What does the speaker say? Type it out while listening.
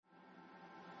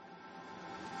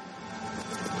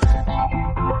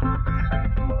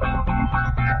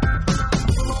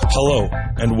Hello,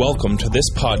 and welcome to this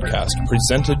podcast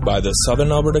presented by the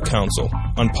Southern Alberta Council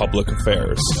on Public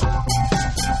Affairs.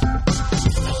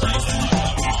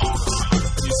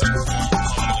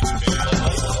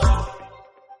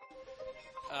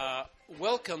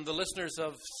 Welcome the listeners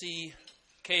of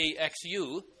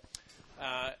CKXU,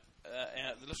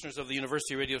 and the listeners of the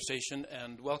University radio station,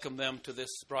 and welcome them to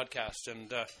this broadcast.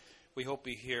 And we hope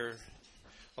we hear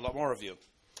a lot more of you.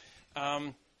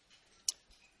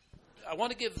 I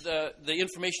want to give the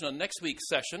information on next week's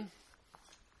session,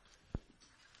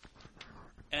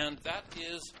 and that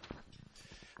is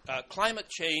climate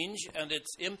change and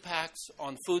its impacts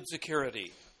on food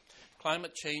security.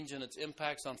 Climate change and its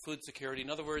impacts on food security. In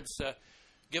other words,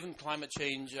 given climate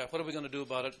change, what are we going to do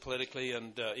about it politically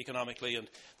and economically? And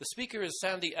the speaker is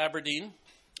Sandy Aberdeen,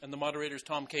 and the moderator is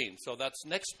Tom Kane. So that's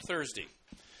next Thursday.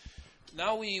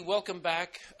 Now we welcome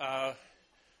back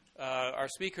our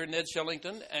speaker, Ned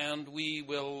Shillington, and we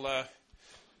will,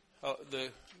 the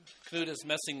Knut is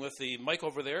messing with the mic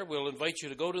over there. We'll invite you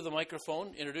to go to the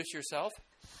microphone, introduce yourself,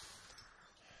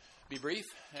 be brief,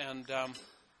 and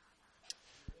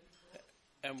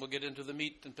we'll get into the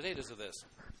meat and potatoes of this.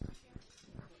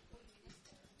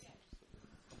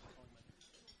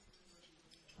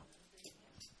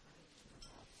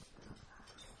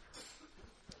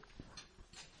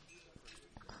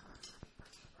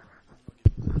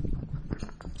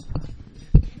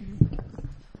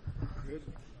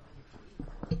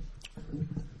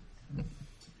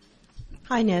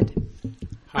 Hi, Ned.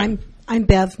 Hi. I'm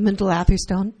Bev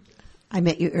Mendel-Atherstone. I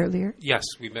met you earlier. Yes,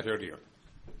 we met earlier.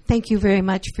 Thank you very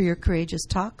much for your courageous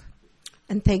talk,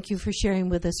 and thank you for sharing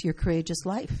with us your courageous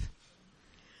life.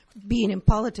 Being in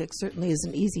politics certainly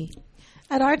isn't easy.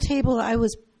 At our table, I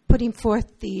was putting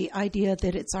forth the idea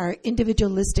that it's our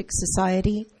individualistic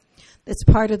society that's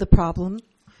part of the problem,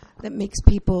 that makes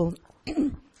people,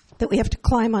 that we have to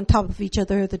climb on top of each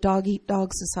other, the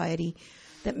dog-eat-dog society,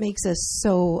 that makes us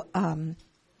so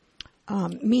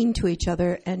mean to each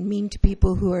other and mean to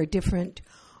people who are different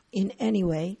in any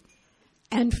way.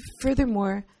 And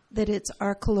furthermore, that it's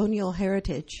our colonial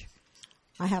heritage.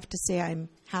 I have to say I'm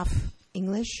half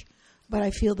English, but I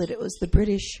feel that it was the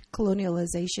British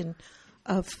colonialization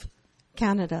of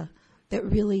Canada that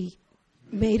really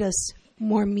made us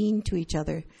more mean to each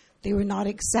other. They were not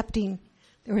accepting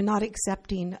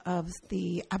of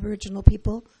the Aboriginal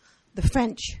people. The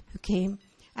French who came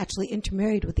actually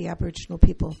intermarried with the Aboriginal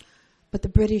people, but the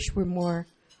British were more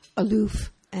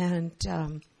aloof and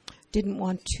didn't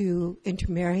want to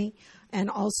intermarry, and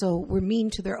also were mean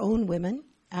to their own women,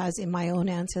 as in my own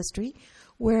ancestry,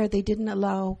 where they didn't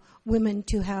allow women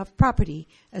to have property.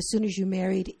 As soon as you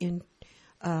married in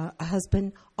a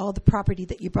husband, all the property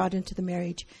that you brought into the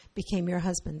marriage became your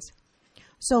husband's.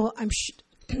 So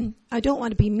I don't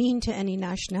want to be mean to any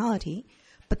nationality,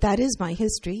 but that is my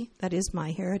history, that is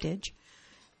my heritage.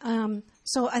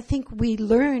 So I think we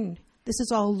learn, this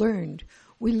is all learned.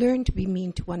 We learn to be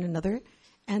mean to one another,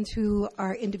 and through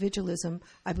our individualism,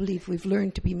 I believe we've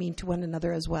learned to be mean to one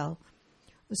another as well.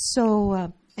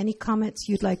 So any comments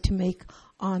you'd like to make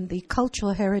on the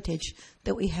cultural heritage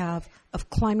that we have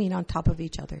of climbing on top of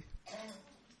each other?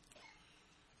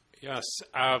 Yes.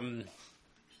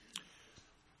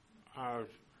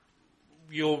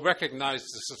 You'll recognize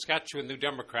the Saskatchewan New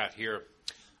Democrat here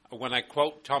when I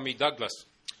quote Tommy Douglas,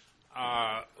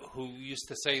 who used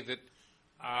to say that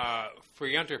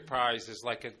free enterprise is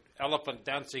like an elephant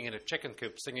dancing in a chicken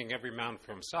coop, singing every man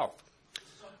for himself.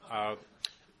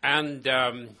 And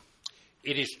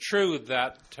it is true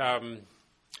that in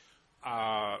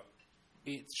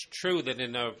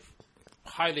a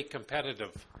highly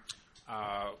competitive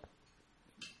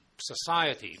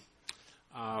society,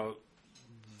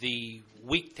 the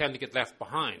weak tend to get left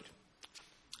behind.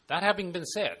 That having been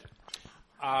said,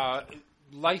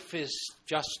 life is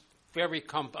just very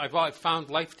I've found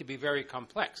life to be very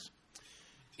complex.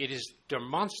 It is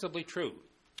demonstrably true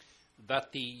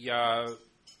that the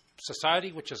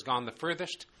society which has gone the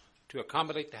furthest to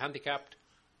accommodate the handicapped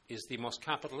is the most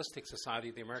capitalistic society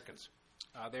of the Americans.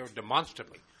 They are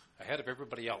demonstrably ahead of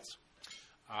everybody else.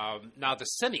 Now the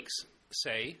cynics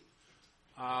say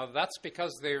that's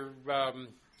because they're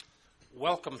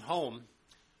welcomed home.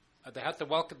 They had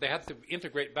to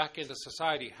integrate back into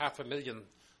society 500,000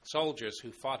 soldiers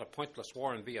who fought a pointless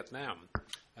war in Vietnam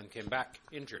and came back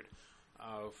injured.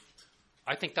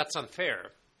 I think that's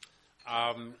unfair.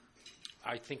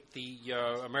 I think the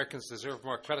Americans deserve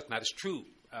more credit than that. It's true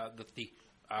that the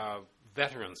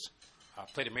veterans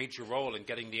played a major role in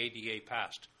getting the ADA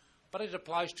passed, but it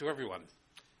applies to everyone.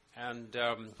 And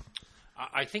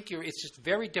I think it's just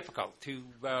very difficult to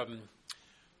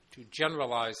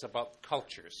generalize about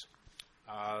cultures.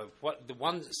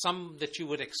 Some that you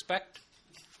would expect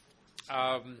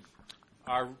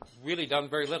are really done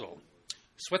very little.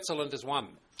 Switzerland is one.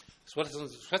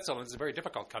 Switzerland is a very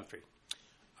difficult country.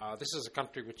 This is a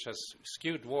country which has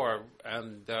skewed war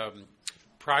and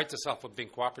prides itself on being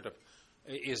cooperative.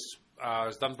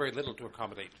 Has done very little to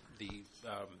accommodate the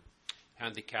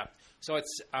handicapped. So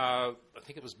it's, I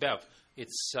think it was Bev. It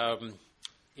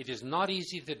is not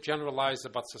easy to generalize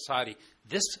about society.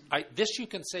 This you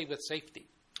can say with safety.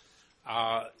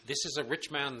 This is a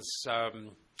rich man's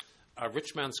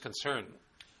concern.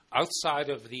 Outside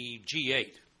of the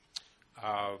G8,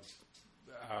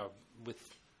 with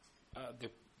the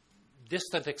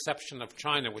distant exception of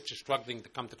China, which is struggling to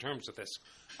come to terms with this,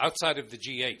 outside of the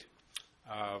G8,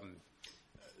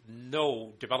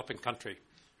 no developing country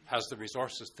has the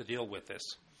resources to deal with this,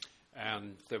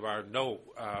 and there are no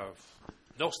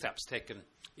steps taken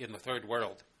in the third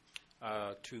world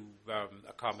to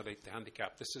accommodate the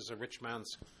handicap. This is a rich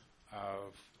man's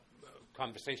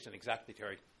conversation, exactly,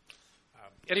 Terry.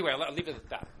 Anyway, I'll leave it at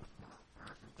that.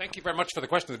 Thank you very much for the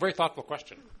question. It's a very thoughtful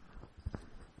question.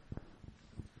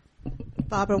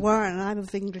 Barbara Warren, I'm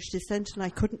of English descent, and I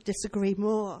couldn't disagree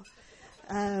more.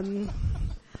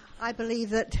 I believe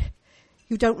that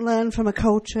you don't learn from a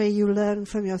culture, you learn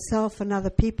from yourself and other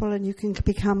people, and you can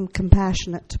become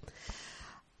compassionate.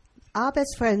 Our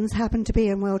best friends happen to be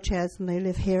in wheelchairs, and they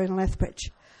live here in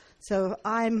Lethbridge. So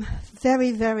I'm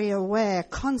very, very aware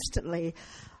constantly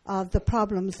of the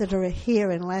problems that are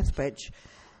here in Lethbridge.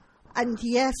 And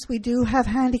yes, we do have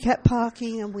handicap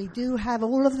parking, and we do have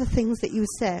all of the things that you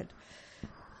said,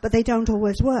 but they don't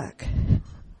always work.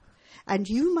 And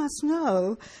you must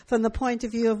know, from the point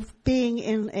of view of being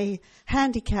in a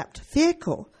handicapped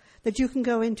vehicle, that you can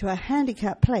go into a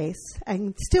handicapped place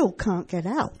and still can't get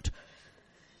out.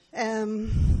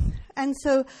 And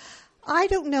so I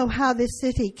don't know how this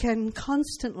city can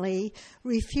constantly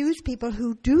refuse people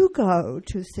who do go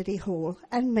to City Hall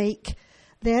and make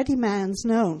their demands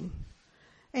known.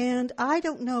 And I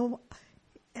don't know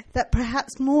that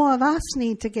perhaps more of us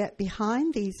need to get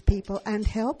behind these people and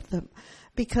help them,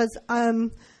 because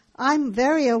I'm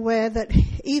very aware that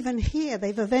even here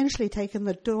they've eventually taken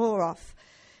the door off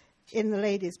in the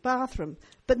ladies' bathroom,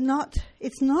 but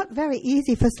it's not very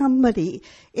easy for somebody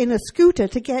in a scooter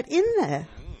to get in there.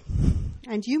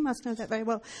 And you must know that very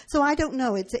well. So I don't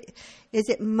know, is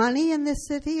it money in this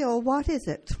city, or what is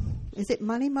it? Is it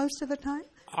money most of the time?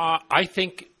 I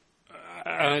think,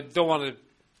 I don't want to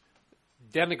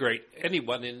denigrate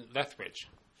anyone in Lethbridge,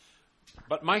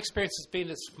 but my experience has been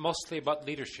it's mostly about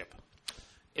leadership.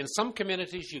 In some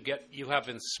communities, you have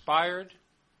inspired,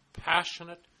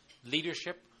 passionate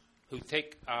leadership who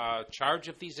take charge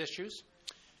of these issues,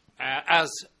 as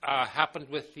happened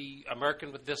with the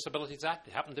American with Disabilities Act.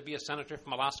 It happened to be a senator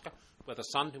from Alaska with a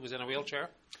son who was in a wheelchair.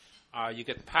 You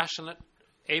get passionate,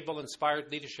 able,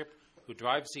 inspired leadership who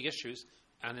drives the issues,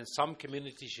 and in some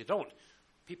communities you don't.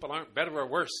 People aren't better or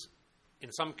worse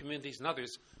in some communities than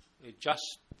others. They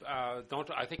just don't.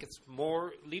 I think it's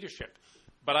more leadership.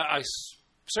 But I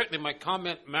certainly, my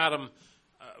comment, Madam,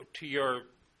 to your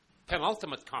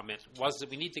penultimate comment was that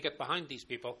we need to get behind these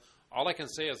people. All I can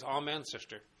say is amen,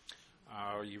 sister.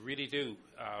 You really do.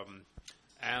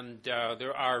 And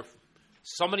there are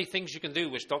so many things you can do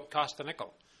which don't cost a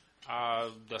nickel.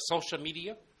 The social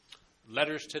media,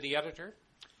 letters to the editor,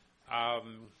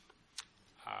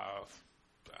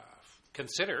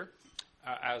 consider,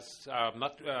 as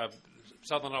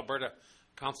Southern Alberta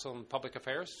Council on Public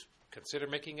Affairs, consider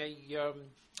making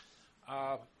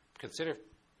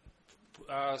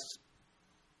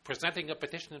presenting a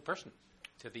petition in person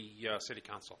to the City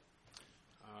Council.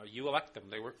 You elect them.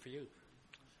 They work for you.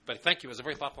 But thank you. It was a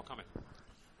very thoughtful comment.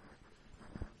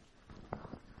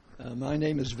 My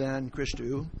name is Van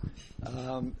Christou.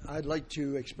 I'd like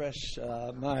to express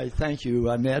my thank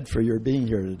you, Ned, for your being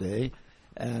here today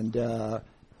and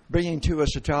bringing to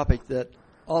us a topic that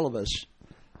all of us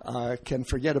can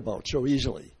forget about so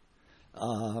easily.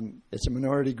 It's a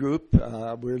minority group.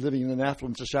 We're living in an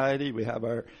affluent society. We have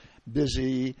our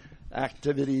busy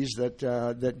activities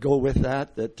that go with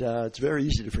that. It's very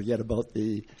easy to forget about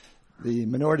the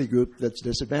minority group that's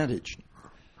disadvantaged.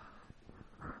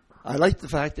 I like the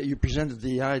fact that you presented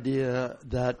the idea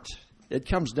that it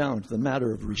comes down to the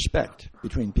matter of respect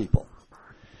between people.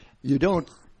 You don't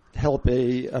help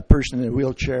a person in a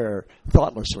wheelchair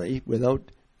thoughtlessly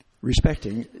without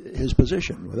respecting his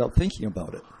position, without thinking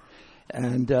about it.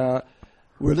 And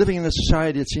we're living in a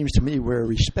society, it seems to me, where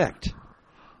respect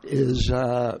is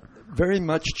very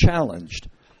much challenged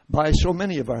by so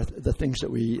many of the things that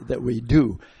we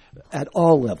do at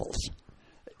all levels,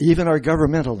 even our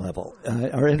governmental level,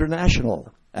 our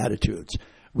international attitudes,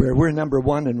 where we're number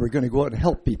one and we're going to go out and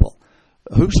help people.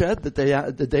 Who said that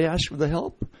did they ask for the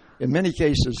help? In many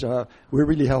cases, we're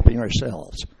really helping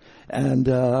ourselves. And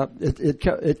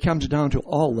it comes down to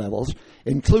all levels,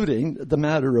 including the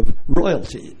matter of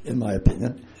royalty, in my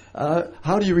opinion.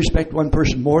 How do you respect one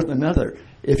person more than another?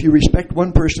 If you respect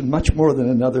one person much more than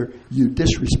another, you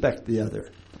disrespect the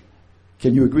other.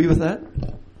 Can you agree with that?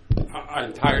 I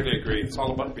entirely agree. It's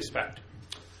all about respect.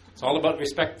 It's all about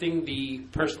respecting the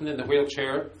person in the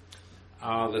wheelchair,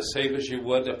 the same as you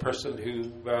would a person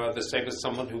the same as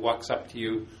someone who walks up to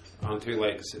you on two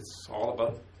legs. It's all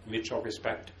about mutual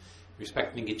respect,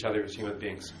 respecting each other as human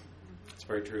beings. It's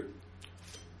very true.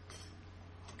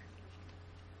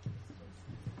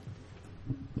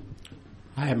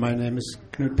 Hi, my name is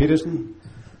Knut Peterson.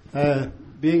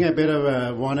 Being a bit of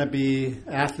a wannabe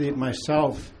athlete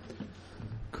myself,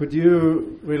 could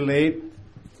you relate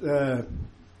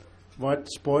what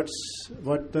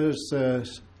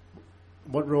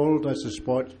role does the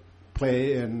sport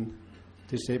play in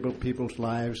disabled people's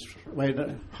lives? Right,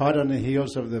 hot on the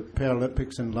heels of the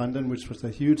Paralympics in London, which was a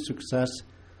huge success,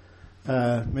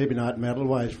 maybe not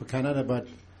medal-wise for Canada, but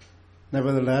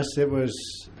nevertheless, it was.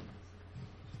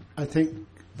 I think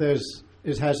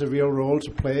it has a real role to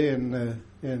play in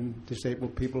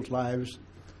disabled people's lives.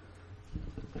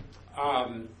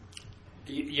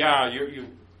 You're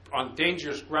on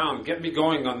dangerous ground. Get me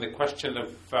going on the question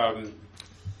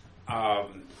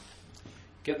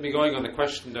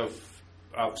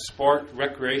of sport,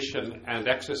 recreation, and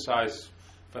exercise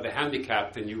for the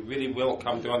handicapped, and you really will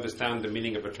come to understand the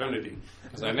meaning of eternity,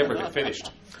 because I never get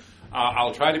finished.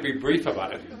 I'll try to be brief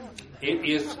about it.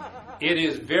 It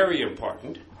is very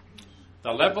important.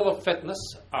 The level of fitness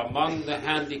among the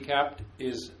handicapped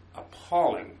is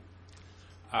appalling.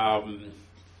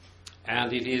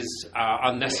 And it is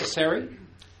unnecessary.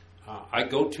 I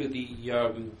go to the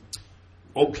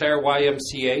Eau Claire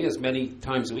YMCA as many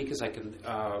times a week as I can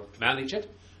manage it.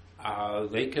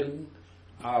 They can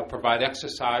provide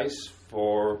exercise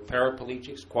for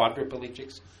paraplegics,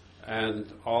 quadriplegics,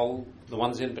 and all the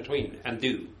ones in between, and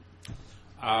do.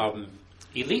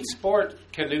 Elite sport,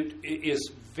 Canute,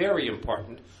 is very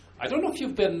important. I don't know if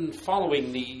you've been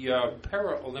following the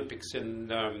Paralympics in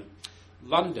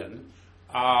London.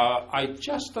 I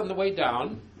just on the way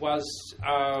down was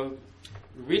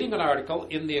reading an article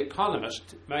in The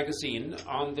Economist magazine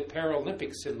on the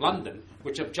Paralympics in London,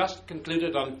 which have just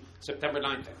concluded on September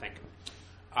 9th, I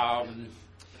think.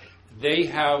 They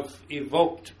have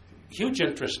evoked huge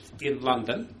interest in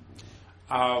London.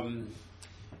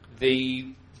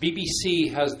 The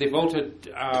BBC has devoted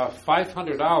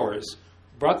 500 hours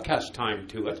broadcast time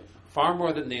to it, far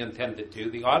more than they intended to.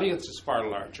 The audience is far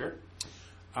larger.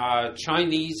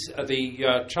 China's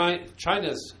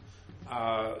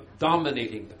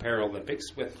dominating the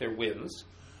Paralympics with their wins.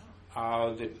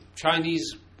 The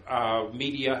Chinese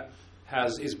media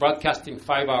is broadcasting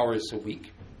 5 hours a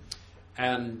week,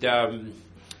 and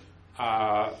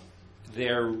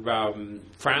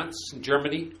France and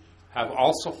Germany have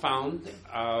also found,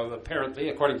 apparently,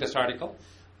 according to this article,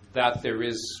 that there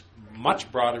is much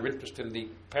broader interest in the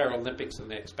Paralympics than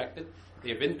they expected. They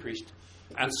have increased.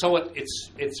 And so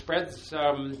it spreads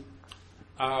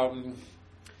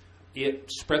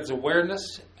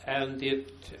awareness, and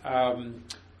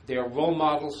they are role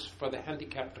models for the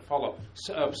handicapped to follow.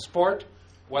 Sport,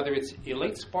 whether it's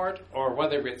elite sport or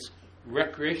whether it's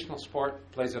recreational sport,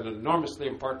 plays an enormously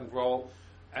important role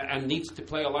and needs to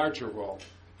play a larger role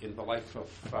in the life of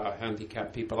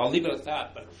handicapped people. I'll leave it at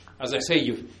that, but as I say,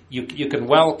 you can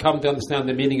well come to understand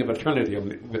the meaning of eternity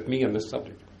with me on this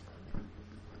subject.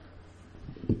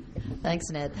 Thanks,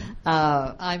 Ned.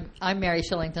 I'm Mary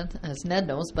Shillington, as Ned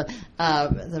knows, but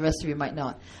the rest of you might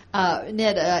not.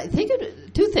 Ned, I think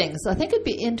two things. I think it'd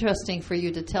be interesting for you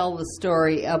to tell the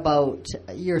story about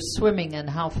your swimming and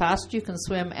how fast you can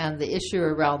swim, and the issue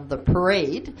around the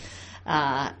parade,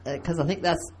 because I think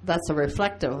that's a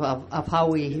reflective of how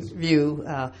we view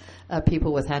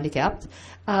people with handicapped.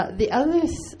 The other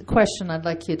question I'd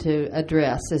like you to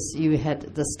address is you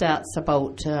had the stats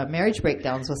about marriage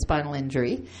breakdowns with spinal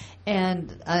injury.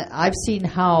 And I've seen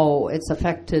how it's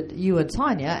affected you and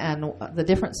Tanya, and the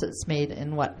difference it's made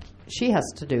in what she has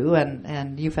to do,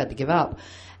 and you've had to give up.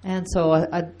 And so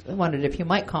I wondered if you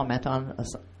might comment on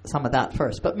some of that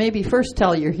first. But maybe first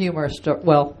tell your your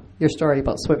story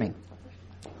about swimming.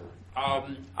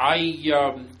 I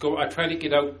try to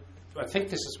get out. I think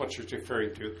this is what you're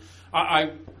referring to.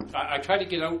 I try to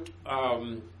get out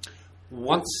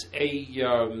once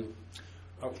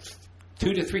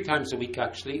 2 to 3 times a week,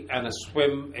 actually, and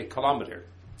swim a kilometer.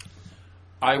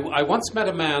 I once met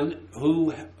a man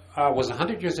who was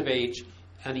 100 years of age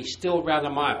and he still ran a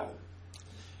mile.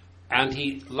 And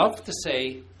he loved to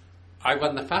say, I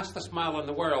run the fastest mile in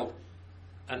the world,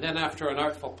 and then after an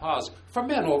artful pause, for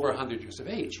men over 100 years of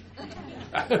age.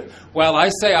 Well, I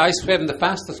say I swim the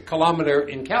fastest kilometre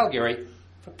in Calgary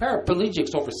for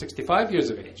paraplegics over 65 years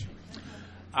of age.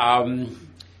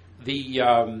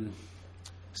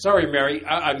 Sorry, Mary,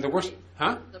 I'm the worst.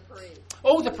 Huh? The parade.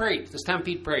 Oh, the parade, the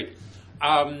Stampede Parade.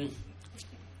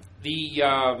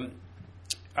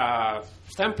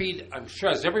 Stampede, I'm sure,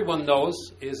 as everyone knows,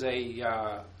 is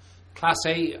a Class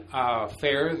A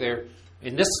fair. There,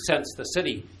 in this sense, the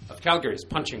city of Calgary is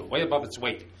punching way above its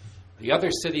weight. The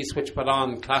other cities which put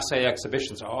on Class A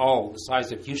exhibitions are all the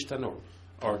size of Houston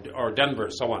or Denver,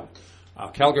 so on.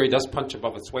 Calgary does punch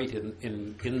above its weight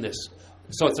in this.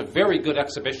 So it's a very good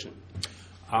exhibition.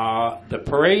 The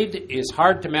parade is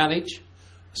hard to manage,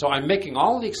 so I'm making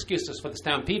all the excuses for the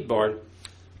Stampede Board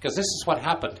because this is what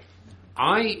happened.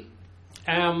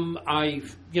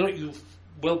 You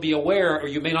will be aware, or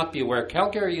you may not be aware,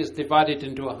 Calgary is divided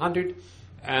into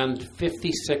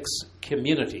 156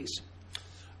 communities.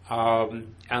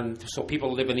 And so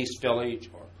people live in East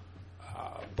Village or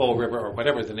Bow River or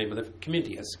whatever the name of the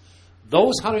community is.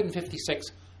 Those 156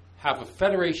 have a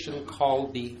federation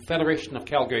called the Federation of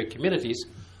Calgary Communities.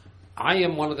 I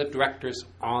am one of the directors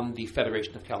on the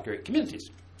Federation of Calgary Communities.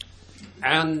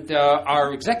 And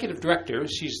our executive director,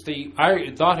 she's the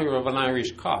daughter of an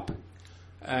Irish cop,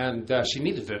 and she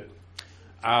needed it.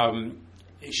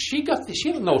 She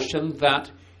had a notion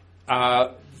that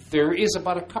there is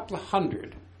about a couple of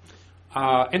hundred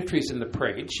entries in the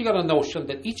parade. She got a notion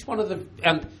that each one of them,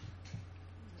 and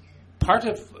part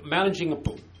of managing a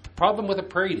problem with a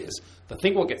parade is the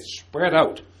thing will get spread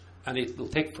out, and it will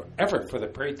take forever for the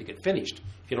parade to get finished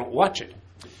if you don't watch it.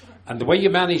 And the way you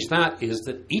manage that is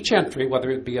that each entry, whether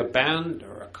it be a band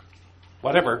or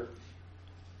whatever,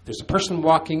 there's a person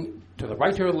walking to the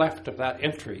right or left of that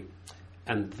entry,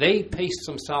 and they pace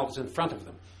themselves in front of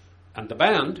them. And the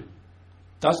band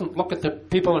doesn't look at the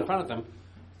people in front of them.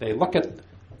 They look at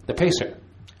the pacer,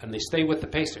 and they stay with the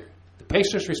pacer. The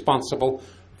pacer's responsible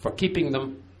for keeping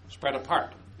them spread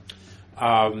apart,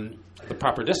 the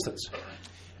proper distance.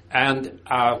 And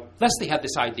Leslie had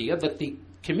this idea that the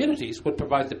communities would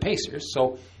provide the pacers,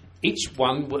 so each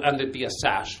one would, and there'd be a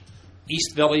sash.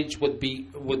 East Village would be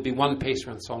one pacer,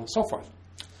 and so on and so forth.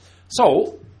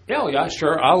 So, yeah,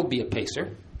 sure, I'll be a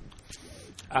pacer.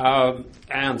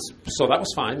 And so that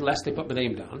was fine. Leslie put my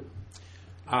name down.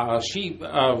 She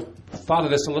thought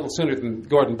of this a little sooner than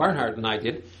Gordon Barnhart and I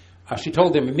did. She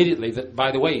told him immediately that,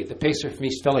 by the way, the pacer from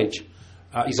East Village,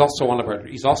 he's also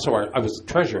I was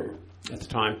treasurer at the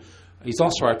time. He's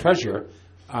also our treasurer.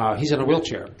 He's in a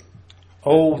wheelchair.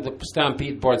 Oh, the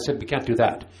Stampede Board said we can't do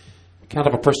that. We can't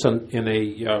have a person in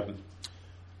a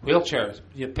wheelchair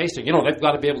pacing. They've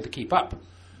got to be able to keep up.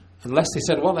 And Leslie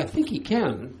said, well, I think he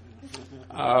can,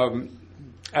 but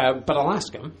I'll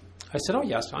ask him. I said, oh,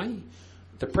 yes,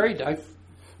 the parade, I've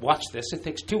watched this. It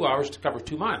takes 2 hours to cover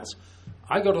 2 miles.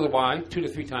 I go to the Y 2 to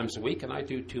 3 times a week, and I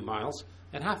do 2 miles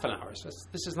in half an hour. So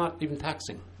this is not even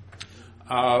taxing.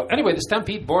 Anyway, the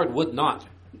Stampede Board would not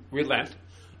relent.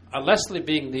 Leslie,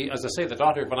 being the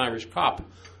daughter of an Irish cop,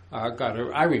 got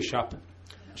her Irish up.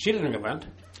 She didn't relent.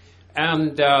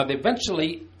 And they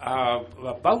eventually,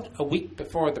 about a week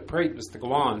before the parade was to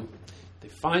go on, they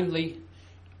finally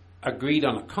agreed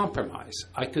on a compromise.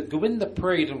 I could go in the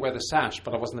parade and wear the sash,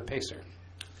 but I wasn't a pacer.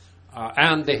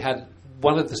 And they had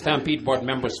one of the Stampede Board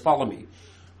members follow me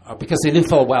because they knew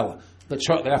full well that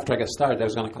shortly after I got started, I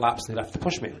was going to collapse and they'd have to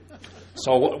push me.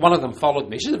 So one of them followed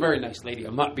me. She's a very nice lady.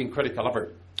 I'm not being critical of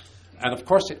her. And, of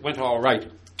course, it went all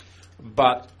right.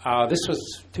 But this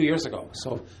was 2 years ago.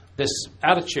 So this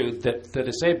attitude that the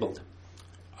disabled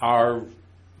are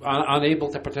unable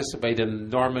to participate in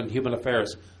normal human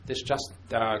affairs, this just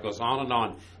goes on and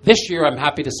on. This year, I'm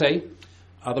happy to say,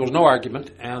 there was no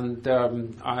argument, and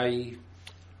I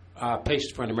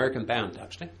paced for an American band,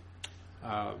 actually.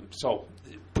 So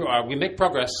we make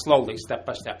progress slowly, step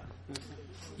by step.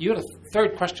 You had a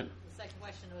third question. The second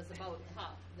question was about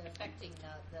how affecting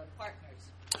the partners.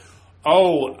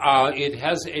 It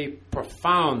has a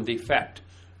profound effect.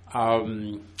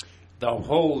 The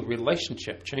whole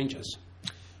relationship changes.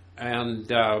 And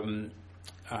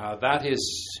that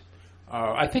is,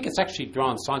 I think it's actually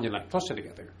drawn Sonia and I closer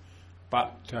together.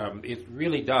 But it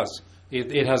really does.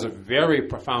 It has a very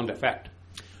profound effect.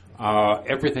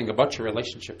 Everything about your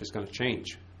relationship is going to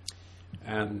change.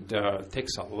 And it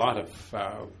takes a lot of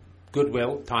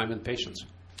goodwill, time, and patience.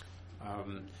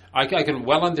 I can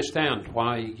well understand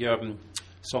why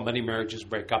so many marriages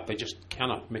break up. They just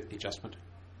cannot make the adjustment.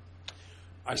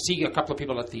 I see a couple of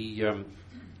people at the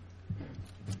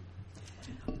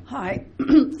Hi.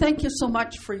 Thank you so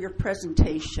much for your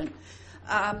presentation.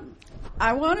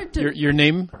 I wanted to... Your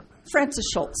name? Frances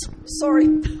Schultz.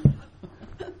 Sorry.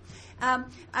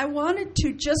 I wanted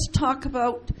to just talk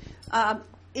about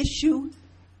issue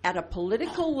at a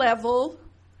political level,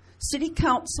 city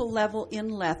council level in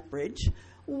Lethbridge,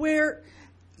 where,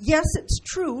 yes, it's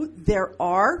true, there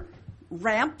are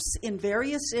ramps in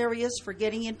various areas for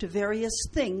getting into various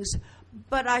things,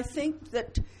 but I think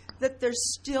that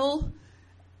there's still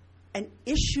an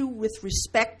issue with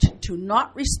respect to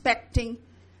not respecting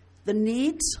the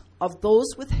needs of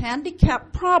those with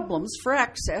handicap problems for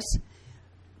access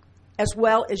as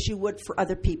well as you would for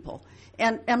other people.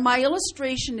 And my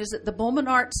illustration is at the Bowman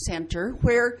Arts Center,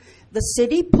 where the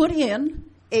city put in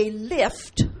a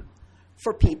lift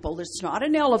for people. It's not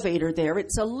an elevator there,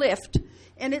 it's a lift.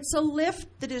 And it's a lift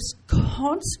that is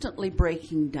constantly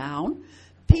breaking down.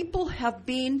 People have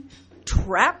been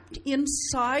trapped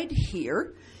inside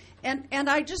here. And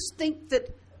I just think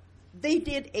that they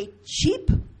did a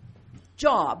cheap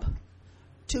job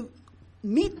to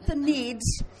meet the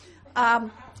needs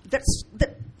that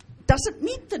doesn't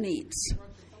meet the needs.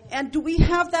 And do we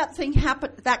have that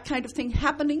kind of thing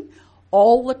happening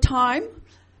all the time?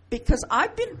 Because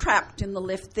I've been trapped in the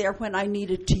lift there when I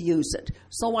needed to use it.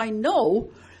 So I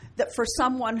know that for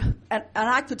someone, and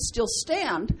I could still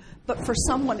stand, but for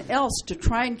someone else to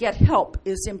try and get help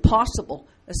is impossible,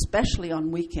 especially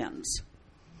on weekends.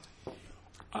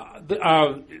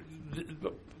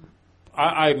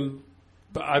 I'm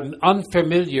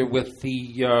unfamiliar with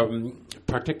the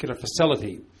particular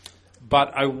facility,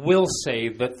 but I will say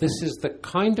that this is the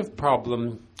kind of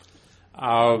problem,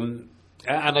 and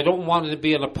I don't want it to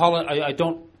be an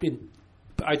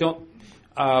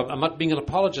I'm not being an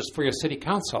apologist for your city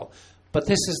council, but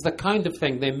this is the kind of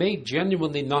thing they may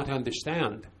genuinely not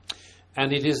understand.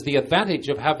 And it is the advantage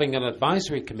of having an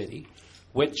advisory committee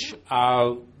which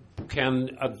can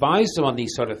advise them on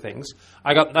these sort of things.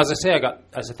 I got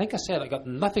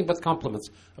nothing but compliments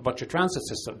about your transit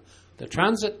system. The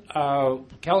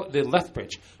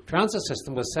Lethbridge transit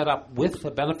system was set up with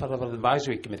the benefit of an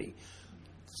advisory committee.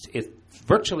 It's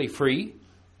virtually free.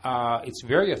 It's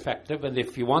very effective, and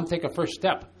if you want to take a first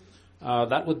step,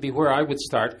 that would be where I would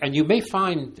start. And you may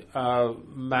find,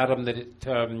 Madam, that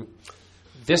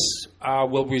this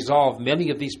will resolve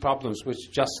many of these problems which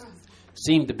just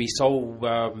seem to be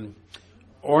so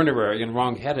ornery and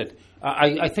wrong-headed.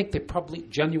 I think they probably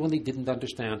genuinely didn't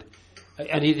understand.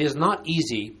 And it is not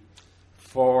easy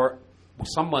for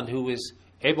someone who is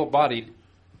able-bodied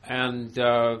and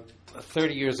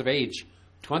 30 years of age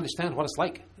to understand what it's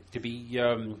like to be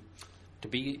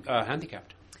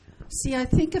handicapped. See, I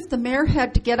think if the mayor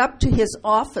had to get up to his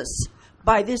office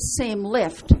by this same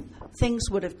lift, things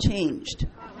would have changed.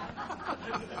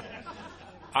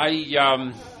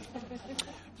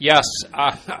 Yes,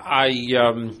 I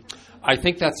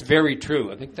think that's very true.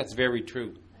 Go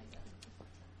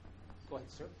ahead,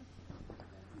 sir.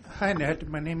 Hi, Ned.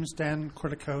 My name is Dan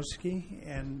Korlikowski,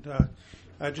 and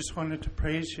I just wanted to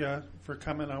praise you for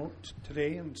coming out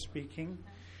today and speaking,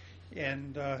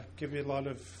 and give you a lot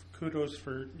of kudos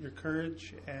for your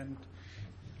courage. And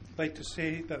I'd like to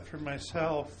say that for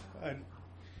myself, I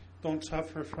don't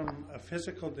suffer from a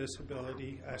physical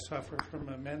disability. I suffer from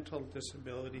a mental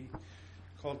disability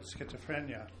called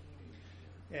schizophrenia.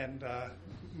 And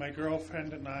my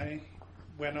girlfriend and I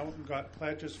went out and got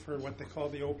pledges for what they call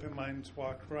the Open Minds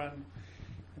Walk Run.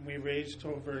 And we raised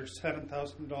over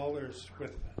 $7,000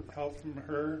 with help from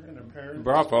her and her parents.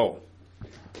 Bravo.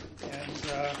 And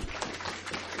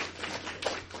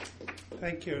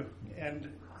thank you.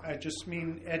 And I just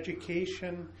mean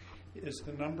education is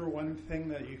the number one thing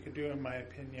that you could do, in my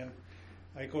opinion.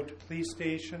 I go to police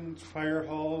stations, fire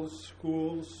halls,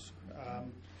 schools,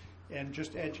 and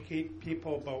just educate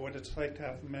people about what it's like to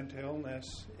have mental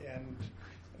illness and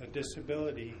a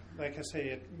disability. Like I say,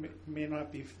 it may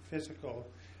not be physical,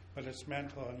 but it's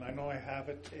mental, and I know I have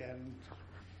it, and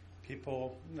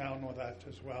people now know that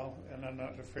as well, and I'm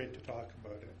not afraid to talk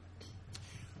about it.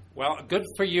 Well, good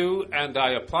for you, and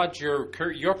I applaud your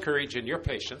courage and your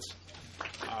patience.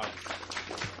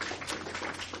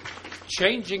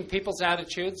 Changing people's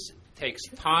attitudes takes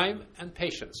time and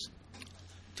patience.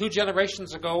 3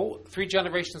 generations ago,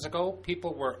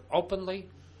 people were openly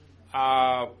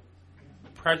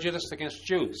prejudiced against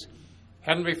Jews.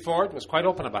 Henry Ford was quite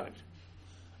open about it.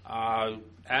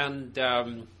 And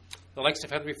the likes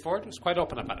of Henry Ford was quite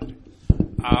open about it.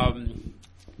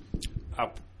 A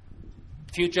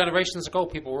few generations ago,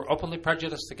 people were openly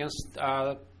prejudiced against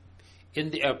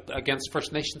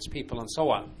First Nations people and so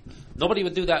on. Nobody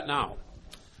would do that now.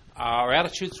 Our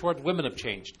attitudes toward women have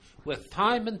changed. With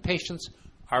time and patience,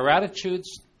 our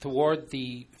attitudes toward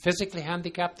the physically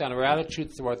handicapped and our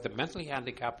attitude toward the mentally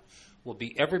handicapped will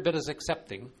be every bit as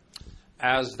accepting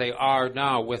as they are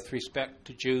now with respect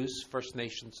to Jews, First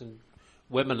Nations, and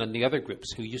women and the other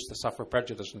groups who used to suffer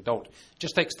prejudice and don't. It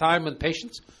just takes time and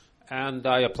patience, and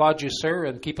I applaud you, sir,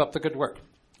 and keep up the good work.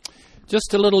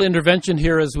 Just a little intervention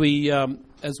here as we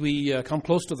come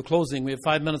close to the closing. We have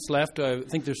 5 minutes left. I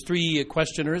think there's 3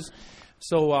 questioners,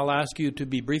 so I'll ask you to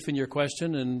be brief in your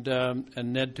question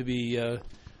and Ned to be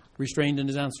restrained in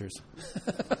his answers.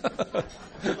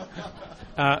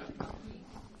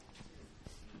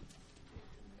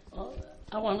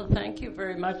 I want to thank you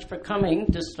very much for coming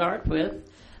to start with.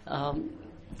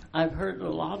 I've heard a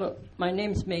lot of, my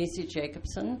name's Maisie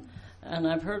Jacobson, and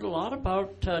I've heard a lot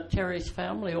about Terry's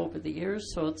family over the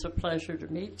years, so it's a pleasure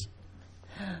to meet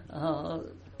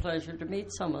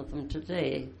some of them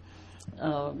today.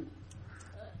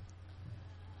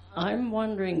 I'm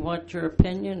wondering what your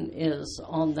opinion is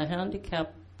on the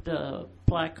handicapped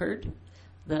placard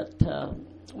that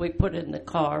we put in the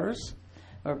cars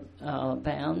or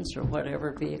vans or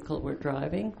whatever vehicle we're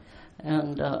driving.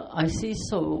 And I see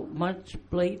so much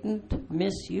blatant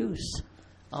misuse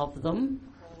of them.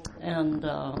 And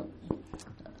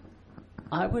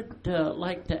I would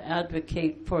like to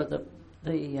advocate for the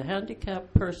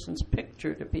handicapped person's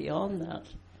picture to be on that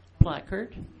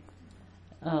placard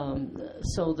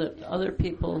so that other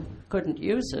people couldn't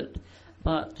use it.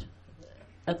 But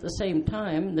at the same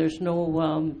time, there's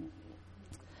no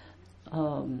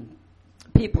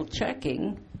people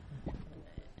checking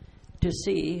to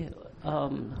see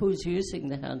who's using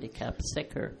the handicap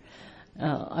sticker.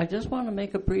 I just want to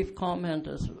make a brief comment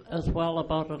as well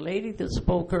about a lady that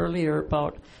spoke earlier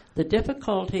about the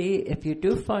difficulty, if you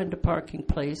do find a parking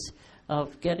place,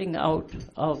 of getting out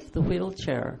of the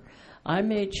wheelchair. I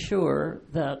made sure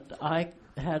that I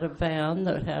had a van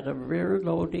that had a rear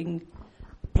loading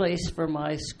place for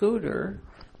my scooter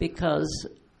because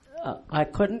I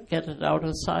couldn't get it out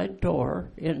a side door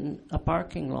in a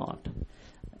parking lot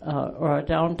or a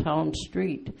downtown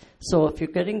street. So if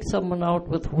you're getting someone out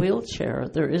with a wheelchair,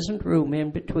 there isn't room in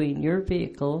between your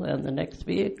vehicle and the next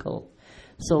vehicle.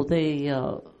 So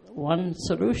one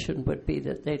solution would be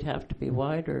that they'd have to be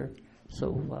wider. So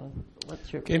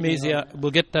what's your opinion? Okay, Maisie,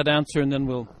 we'll get that answer and then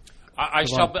we'll... I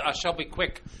shall be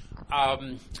quick.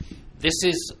 This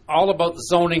is all about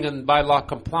zoning and bylaw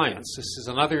compliance. This is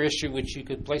another issue which you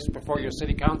could place before your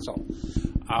city council.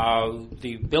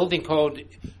 The building code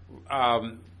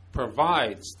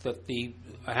provides that the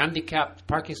handicapped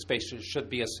parking spaces should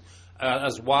be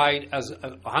as wide as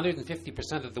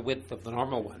 150% of the width of the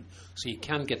normal one, so you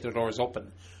can get the doors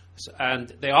open. And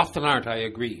they often aren't, I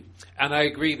agree. And I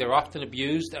agree, they're often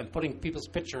abused, and putting people's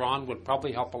picture on would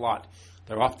probably help a lot.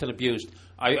 They're often abused.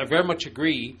 I very much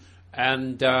agree,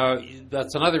 and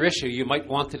that's another issue you might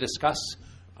want to discuss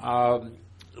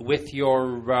with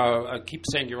your, I keep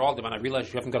saying your alderman, I realize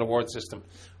you haven't got a ward system,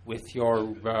 with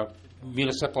your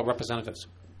municipal representatives.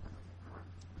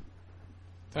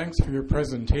 Thanks for your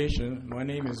presentation. My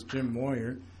name is Jim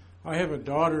Moyer. I have a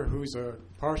daughter who's a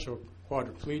partial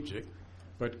quadriplegic,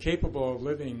 but capable of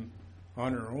living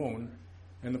on her own.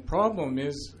 And the problem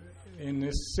is in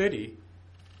this city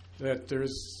that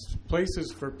there's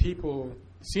places for people,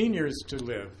 seniors, to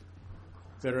live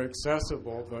that are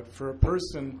accessible, but for a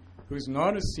person who's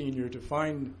not a senior to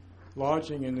find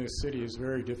lodging in this city is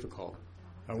very difficult.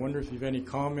 I wonder if you have any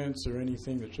comments or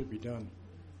anything that should be done.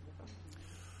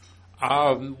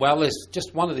 Well, it's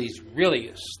just one of these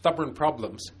really stubborn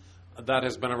problems that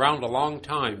has been around a long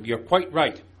time. You're quite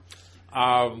right.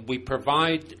 We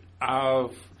provide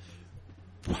housing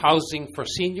for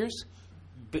seniors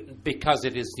because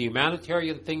it is the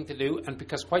humanitarian thing to do, and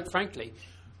because, quite frankly,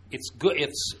 it's good.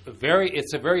 It's a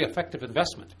very effective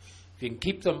investment. If you can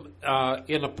keep them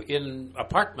in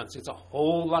apartments, it's a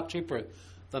whole lot cheaper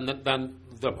than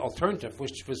the alternative,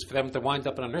 which was for them to wind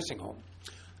up in a nursing home.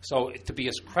 So to be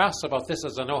as crass about this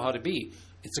as I know how to be,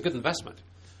 it's a good investment.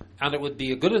 And it would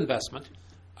be a good investment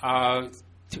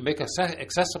to make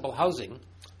accessible housing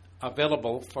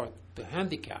available for the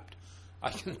handicapped. I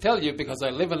can tell you, because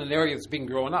I live in an area that's been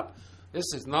growing up,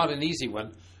 this is not an easy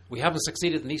one. We haven't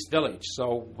succeeded in East Village,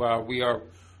 so we are,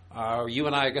 you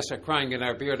and I guess, are crying in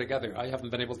our beer together. I haven't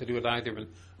been able to do it either, and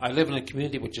I live in a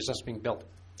community which is just being built.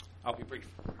 I'll be brief.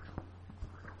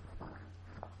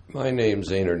 My name's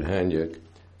Einard Handick,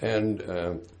 and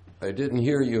I didn't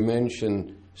hear you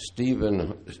mention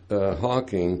Stephen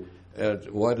Hawking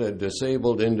at what a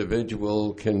disabled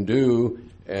individual can do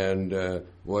and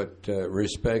what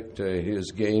respect he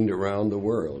has gained around the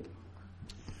world.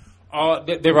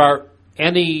 There are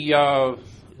any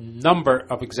number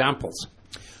of examples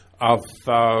of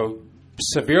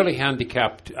severely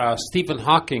handicapped, Stephen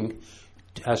Hawking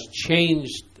has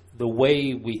changed the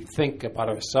way we think about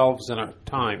ourselves and our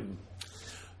time.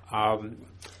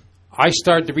 I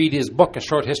started to read his book, A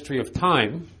Short History of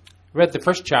Time, read the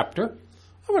first chapter,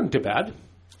 it wasn't too bad.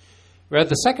 Read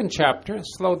the second chapter,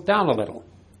 slowed down a little.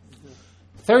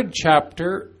 Third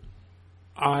chapter,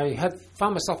 I had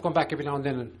found myself going back every now and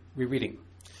then and rereading.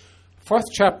 Fourth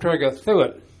chapter, I got through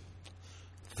it.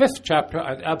 Fifth chapter, I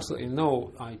had absolutely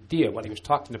no idea what he was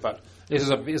talking about. This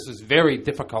is very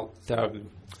difficult. But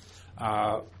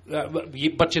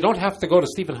you don't have to go to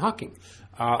Stephen Hawking.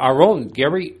 Our own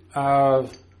Gary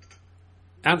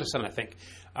Anderson, I think,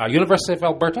 University of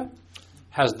Alberta,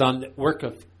 has done work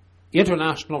of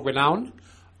international renown,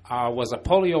 was a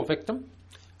polio victim.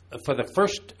 For the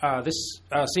first, this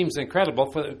seems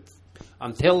incredible,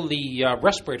 until the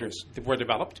respirators were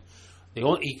developed.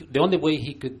 The only way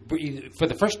he could breathe, for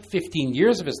the first 15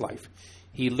 years of his life,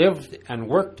 he lived and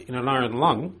worked in an iron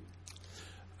lung.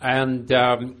 And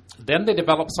then they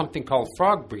developed something called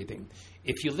frog breathing.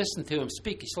 If you listen to him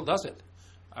speak, he still does it.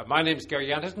 My name is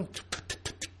Gary Anderson.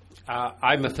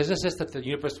 I'm a physicist at the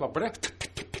University of Alberta.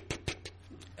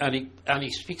 And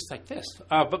he speaks like this.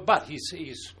 But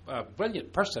he's a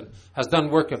brilliant person, has done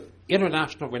work of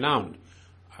international renown.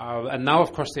 And now,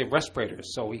 of course, they have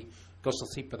respirators, so he goes to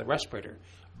sleep with a respirator.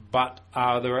 But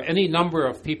there are any number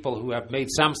of people who have made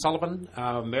Sam Sullivan,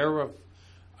 Mayor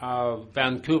of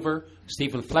Vancouver,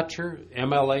 Stephen Fletcher,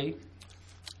 MLA,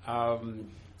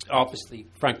 obviously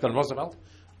Franklin Roosevelt,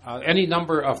 any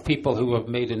number of people who have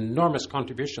made enormous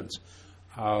contributions.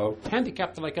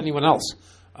 Handicapped like anyone else.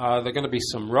 There are going to be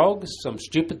some rogues, some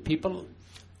stupid people.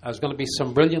 There's going to be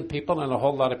some brilliant people and a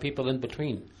whole lot of people in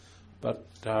between. But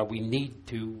we need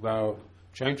to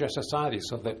change our society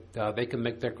so that they can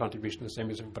make their contribution the same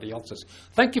as everybody else's.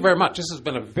 Thank you very much. This has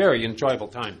been a very enjoyable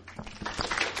time.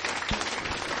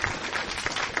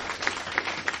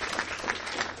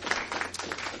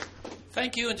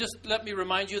 Thank you, and just let me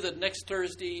remind you that next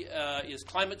Thursday is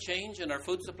climate change and our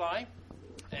food supply.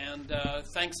 And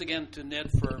thanks again to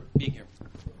Ned for being here.